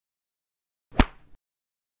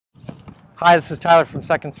Hi, this is Tyler from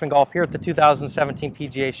Second Spin Golf here at the 2017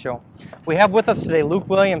 PGA Show. We have with us today Luke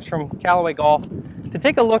Williams from Callaway Golf to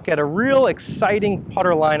take a look at a real exciting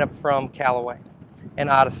putter lineup from Callaway and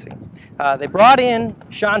Odyssey. They brought in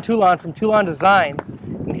Sean Toulon from Toulon Designs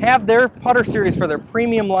and have their putter series for their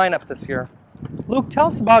premium lineup this year. Luke, tell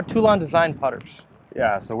us about Toulon Design putters.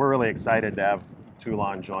 Yeah, so we're really excited to have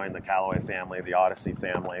Toulon join the Callaway family, the Odyssey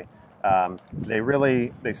family.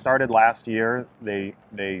 They started last year. They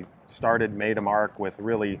made a mark with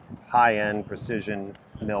really high-end precision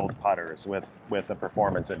milled putters with a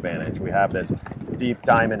performance advantage. We have this deep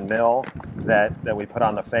diamond mill that we put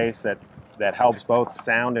on the face that helps both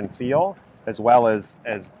sound and feel, as well as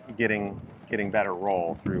getting better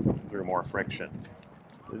roll through more friction.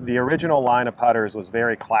 The original line of putters was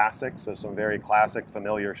very classic, so some very classic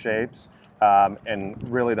familiar shapes. And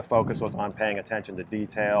really the focus was on paying attention to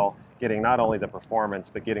detail, getting not only the performance,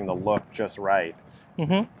 but getting the look just right.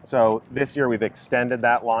 So this year we've extended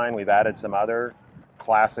that line. We've added some other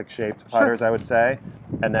classic shaped putters, I would say.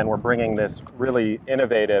 And then we're bringing this really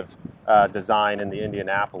innovative design in the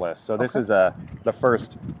Indianapolis. So this is the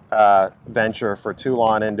first venture for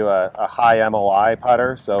Toulon into a high MOI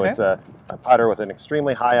putter. So it's a putter with an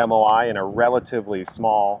extremely high MOI and a relatively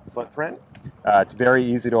small footprint. It's very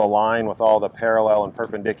easy to align with all the parallel and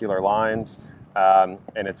perpendicular lines, and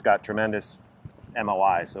it's got tremendous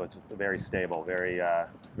MOI, so it's very stable,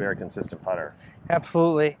 very consistent putter.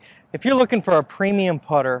 Absolutely. If you're looking for a premium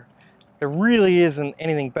putter, there really isn't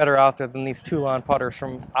anything better out there than these Toulon putters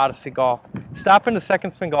from Odyssey Golf. Stop into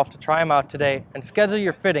Second Spin Golf to try them out today and schedule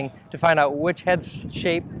your fitting to find out which head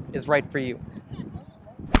shape is right for you.